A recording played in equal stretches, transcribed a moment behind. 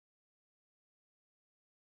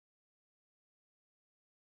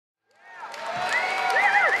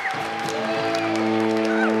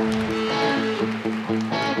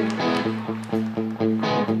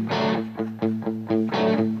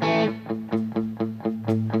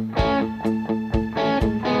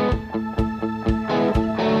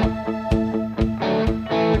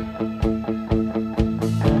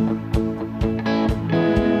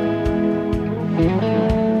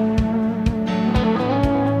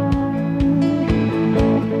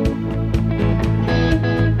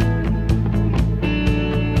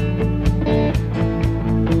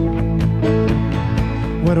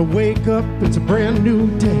wake up, it's a brand new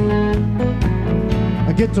day.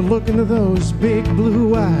 I get to look into those big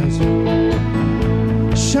blue eyes,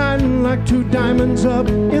 shining like two diamonds up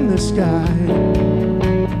in the sky.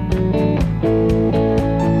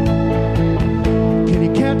 Can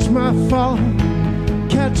you catch my fall?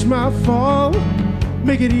 Catch my fall?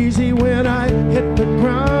 Make it easy when I hit the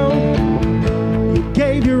ground. You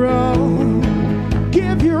gave your all,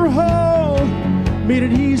 give your whole, made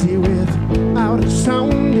it easy without a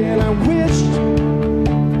sound. And I wished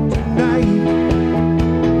tonight,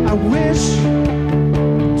 I wish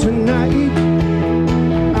tonight,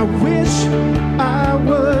 I wish I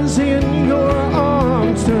was in your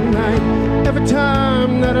arms tonight. Every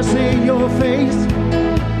time that I see your face,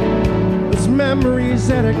 there's memories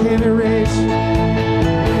that I can't erase.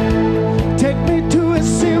 Take me to a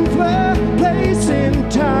simpler place in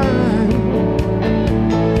time.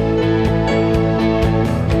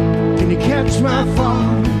 Can you catch my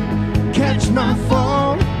fall? Catch my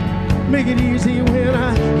fall? Make it easy when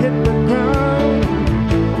I hit the ground.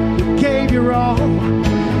 You gave your all,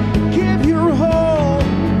 give your whole,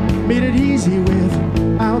 made it easy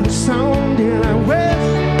without a sound. And I wish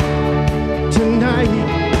tonight,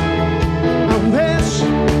 I wish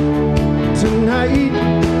tonight,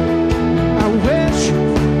 I wish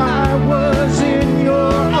I was in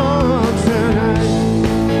your arms tonight.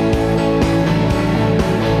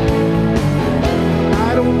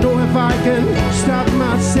 I don't know if I can stop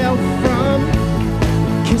myself from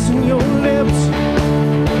kissing your lips.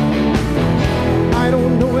 I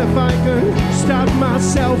don't know if I can stop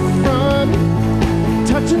myself from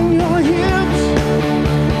touching your hips.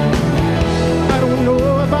 I don't know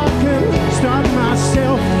if I can stop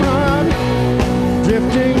myself from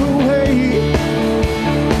drifting away,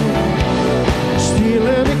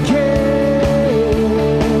 stealing a kiss.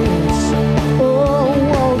 Oh,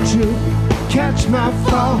 won't you catch my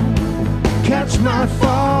fall? Catch my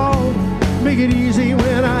fall? Make it easy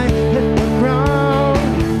when I hit the ground.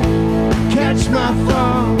 Catch my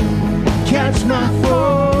fall, catch my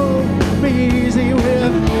fall. Make it easy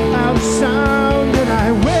without sound. And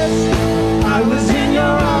I wish I was in your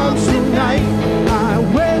arms tonight. I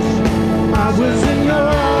wish I was in your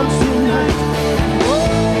arms tonight. Oh,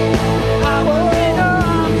 I was in your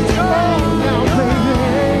arms tonight. Oh, now,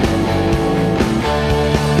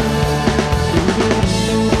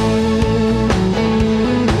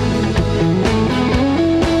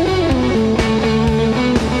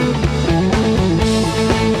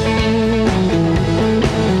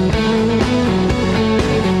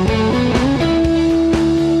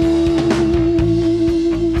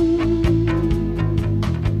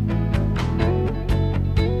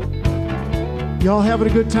 y'all having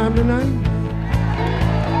a good time tonight?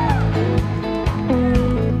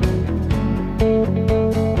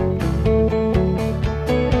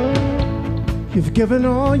 You've given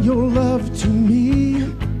all your love to me.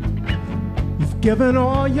 You've given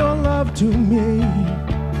all your love to me.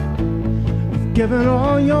 You've given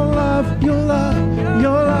all your love, your love,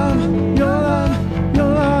 your love, your love, your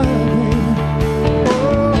love.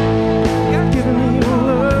 Oh, you've given me your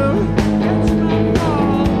love.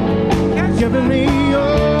 Giving me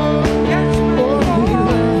your,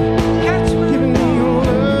 giving me your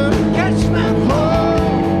love. Catch my fall,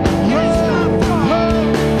 catch my fall.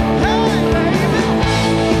 Hey, baby,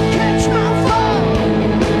 catch my fall,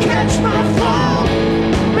 catch my fall.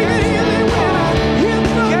 Make it easy when I hit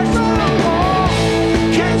the ground.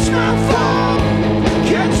 Catch my fall,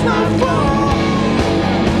 catch my fall.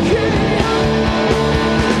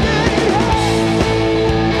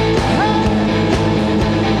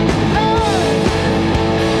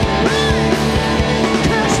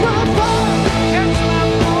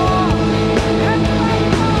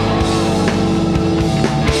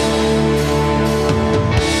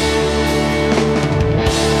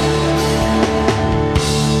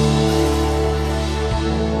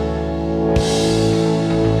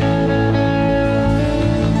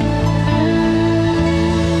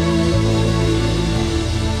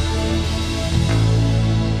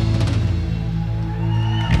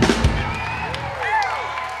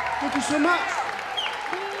 Thank you so much.